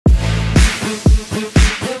All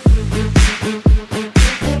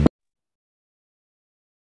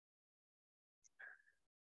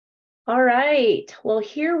right, well,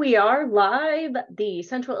 here we are live, the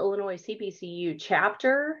Central Illinois CPCU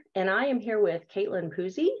chapter, and I am here with Kaitlyn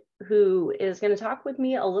Puzey, who is going to talk with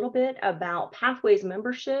me a little bit about Pathways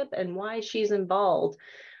membership and why she's involved.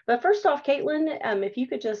 But first off, Kaitlyn, if you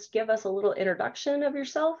could just give us a little introduction of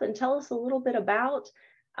yourself and tell us a little bit about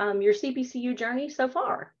your CPCU journey so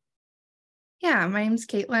far. Yeah, my name's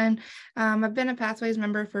Kaitlyn. I've been a Pathways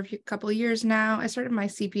member for a couple of years now. I started my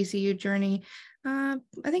CPCU journey, I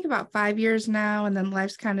think about 5 years now, and then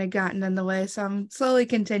life's kind of gotten in the way, so I'm slowly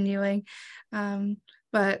continuing.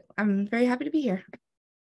 But I'm very happy to be here.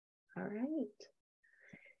 All right.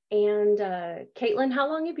 And Kaitlyn, how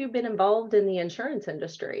long have you been involved in the insurance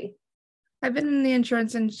industry? I've been in the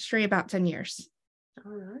insurance industry about 10 years.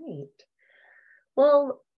 All right.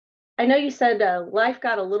 Well, I know you said life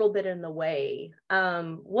got a little bit in the way.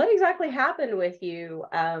 What exactly happened with you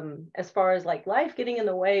as far as like life getting in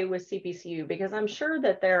the way with CPCU? Because I'm sure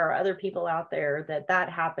that there are other people out there that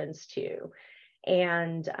happens to.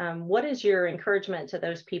 And what is your encouragement to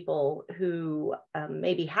those people who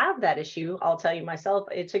maybe have that issue? I'll tell you myself,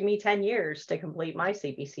 it took me 10 years to complete my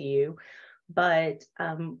CPCU. But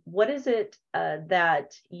what is it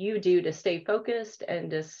that you do to stay focused and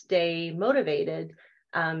to stay motivated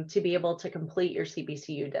to be able to complete your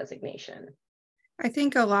CPCU designation? I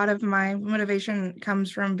think a lot of my motivation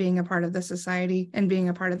comes from being a part of the society and being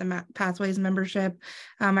a part of the Pathways membership.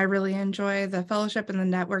 I really enjoy the fellowship and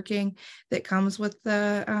the networking that comes with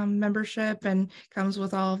the membership and comes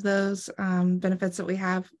with all of those benefits that we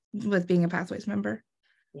have with being a Pathways member.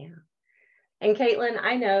 Yeah. And Kaitlyn,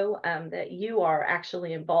 I know that you are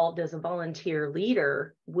actually involved as a volunteer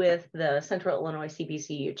leader with the Central Illinois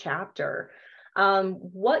CPCU chapter.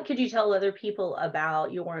 What could you tell other people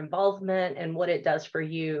about your involvement and what it does for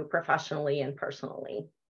you professionally and personally?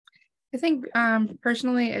 I think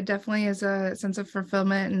personally, it definitely is a sense of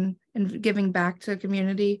fulfillment and giving back to the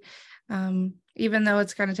community. Even though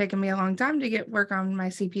it's kind of taken me a long time to get work on my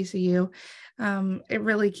CPCU, it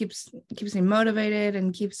really keeps me motivated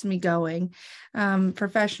and keeps me going.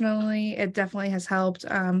 Professionally, it definitely has helped.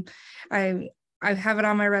 I have it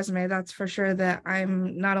on my resume, that's for sure, that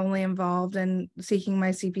I'm not only involved in seeking my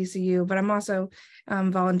CPCU, but I'm also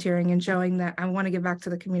volunteering and showing that I want to give back to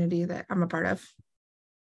the community that I'm a part of.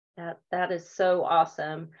 That is so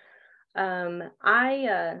awesome.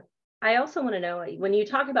 I also want to know, when you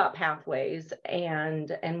talk about Pathways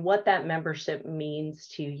and what that membership means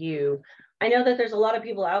to you, I know that there's a lot of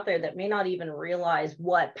people out there that may not even realize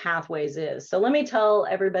what Pathways is. So let me tell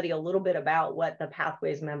everybody a little bit about what the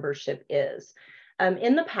Pathways membership is.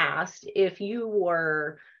 In the past, if you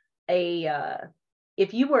were a, I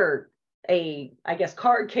guess,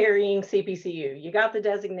 card carrying CPCU, you got the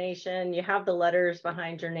designation, you have the letters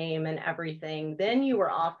behind your name and everything, then you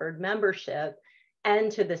were offered membership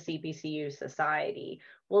and to the CPCU Society.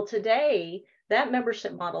 Well, today, that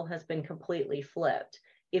membership model has been completely flipped.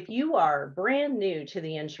 If you are brand new to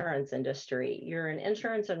the insurance industry, you're an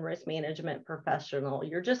insurance and risk management professional,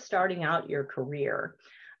 you're just starting out your career,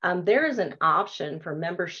 there is an option for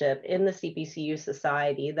membership in the CPCU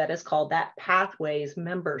Society that is called that Pathways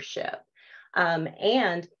membership.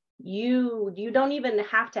 And you don't even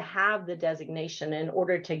have to have the designation in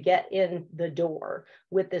order to get in the door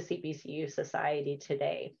with the CPCU Society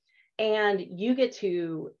today. And you get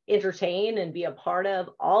to entertain and be a part of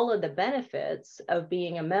all of the benefits of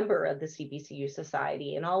being a member of the CPCU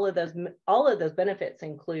Society. And all of those benefits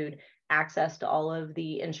include access to all of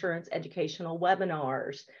the insurance educational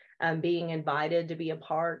webinars, being invited to be a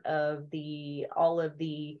part of all of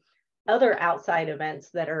the other outside events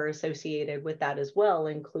that are associated with that as well,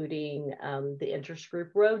 including the interest group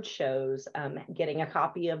road shows, getting a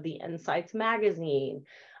copy of the Insights magazine,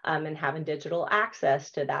 and having digital access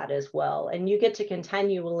to that as well. And you get to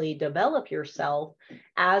continually develop yourself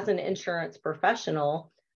as an insurance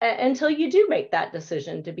professional until you do make that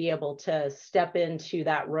decision to be able to step into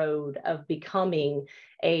that road of becoming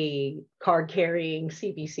a card carrying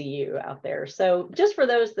CPCU out there. So just for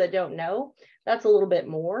those that don't know, that's a little bit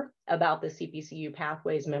more about the CPCU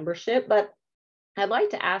Pathways membership. But I'd like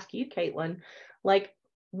to ask you, Kaitlyn, like,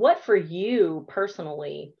 what for you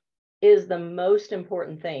personally is the most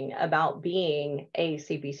important thing about being a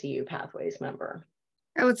CPCU Pathways member?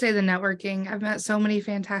 I would say the networking. I've met so many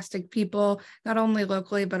fantastic people, not only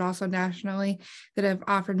locally, but also nationally, that have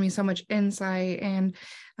offered me so much insight and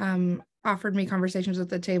offered me conversations at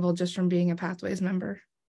the table just from being a Pathways member.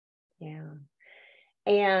 Yeah.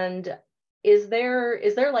 And is there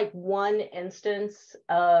like one instance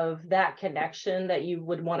of that connection that you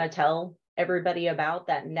would want to tell everybody about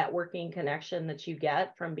that networking connection that you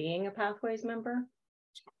get from being a Pathways member?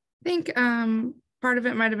 I think part of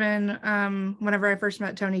it might have been whenever I first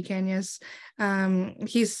met Tony Cañas.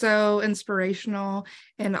 He's so inspirational,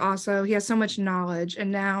 and also he has so much knowledge.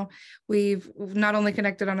 And now we've not only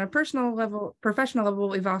connected on a personal level, professional level,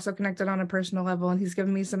 we've also connected on a personal level. And he's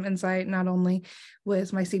given me some insight, not only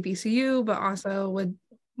with my CPCU, but also with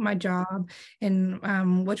my job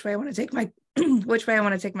and which way I want to take my which way I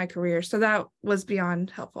want to take my career. So that was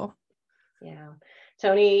beyond helpful. Yeah,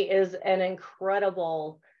 Tony is an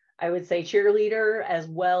incredible, I would say, cheerleader, as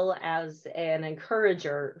well as an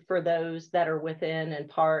encourager for those that are within and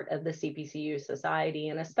part of the CPCU society,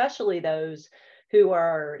 and especially those who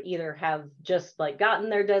are either have just like gotten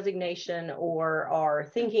their designation or are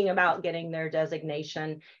thinking about getting their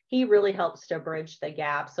designation. He really helps to bridge the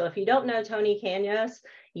gap. So if you don't know Tony Cañas,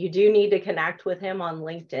 you do need to connect with him on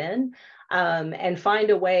LinkedIn. And find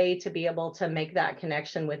a way to be able to make that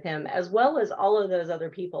connection with him, as well as all of those other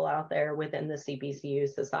people out there within the CPCU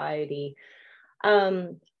society.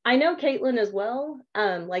 I know Kaitlyn as well,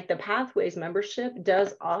 like the Pathways membership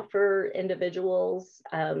does offer individuals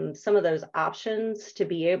some of those options to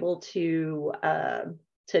be able to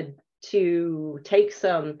take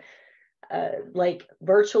some like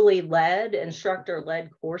virtually led, instructor-led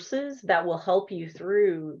courses that will help you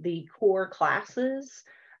through the core classes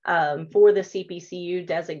for the CPCU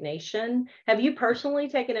designation. Have you personally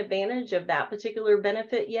taken advantage of that particular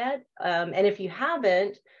benefit yet? And if you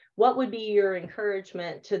haven't, what would be your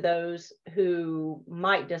encouragement to those who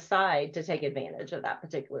might decide to take advantage of that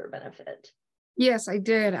particular benefit? Yes, I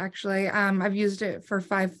did actually. I've used it for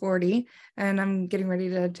 540, and I'm getting ready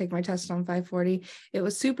to take my test on 540. It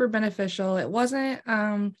was super beneficial. It wasn't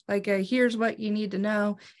like a here's what you need to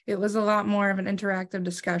know. It was a lot more of an interactive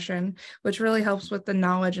discussion, which really helps with the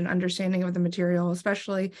knowledge and understanding of the material,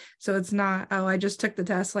 especially so it's not, oh, I just took the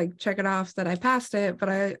test, like check it off that I passed it, but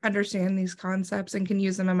I understand these concepts and can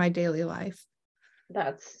use them in my daily life.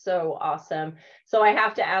 That's so awesome. So I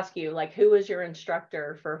have to ask you, like, who was your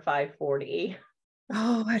instructor for 540?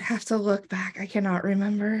 Oh, I'd have to look back. I cannot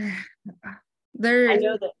remember. I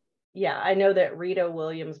know that, yeah, I know that Rita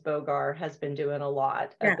Williams Bogar has been doing a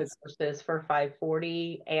lot of the courses for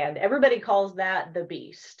 540, and everybody calls that the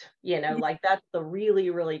beast. You know, like that's the really,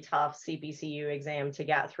 really tough CPCU exam to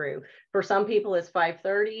get through. For some people, it's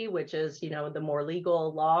 530, which is, you know, the more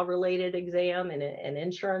legal law related exam and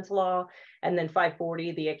insurance law. And then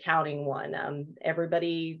 540, the accounting one.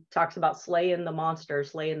 Everybody talks about slaying the monster,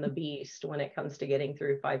 slaying the beast when it comes to getting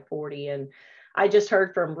through 540. And I just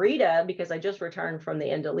heard from Rita, because I just returned from the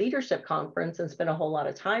End of Leadership Conference and spent a whole lot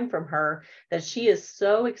of time from her, that she is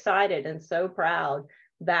so excited and so proud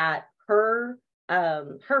that her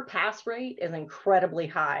pass rate is incredibly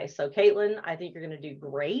high. So Kaitlyn, I think you're going to do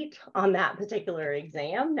great on that particular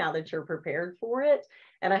exam now that you're prepared for it.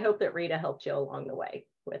 And I hope that Rita helped you along the way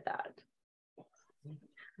with that.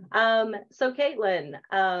 So Kaitlyn,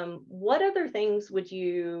 what other things would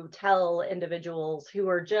you tell individuals who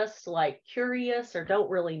are just like curious or don't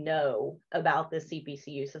really know about the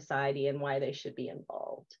CPCU society and why they should be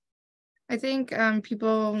involved? I think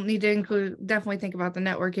people need to definitely think about the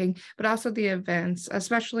networking, but also the events,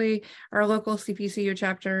 especially our local CPCU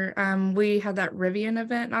chapter. We had that Rivian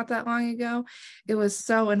event not that long ago. It was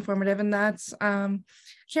so informative, and that's,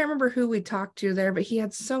 I can't remember who we talked to there, but he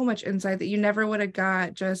had so much insight that you never would have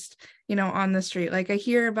got just, you know, on the street. Like I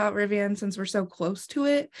hear about Rivian since we're so close to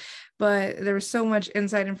it, but there was so much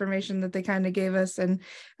inside information that they kind of gave us, and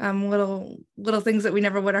little things that we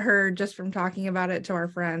never would have heard just from talking about it to our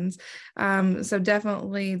friends. So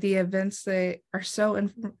definitely the events that are so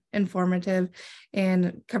informative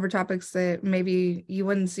and cover topics that maybe you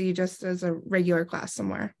wouldn't see just as a regular class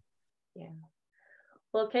somewhere. Yeah.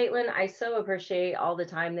 Well, Kaitlyn, I so appreciate all the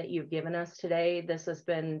time that you've given us today. This has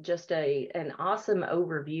been just an awesome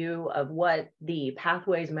overview of what the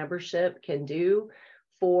Pathways membership can do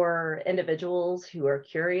for individuals who are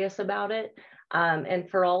curious about it. And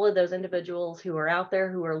for all of those individuals who are out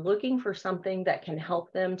there who are looking for something that can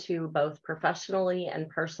help them to both professionally and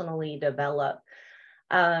personally develop.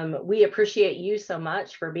 We appreciate you so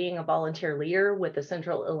much for being a volunteer leader with the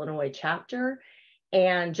Central Illinois chapter.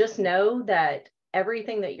 And just know that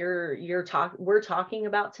everything that we're talking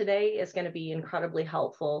about today is going to be incredibly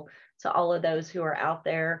helpful to all of those who are out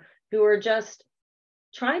there who are just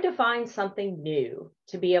trying to find something new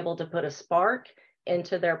to be able to put a spark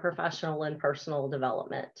into their professional and personal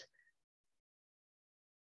development.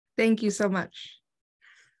 Thank you so much.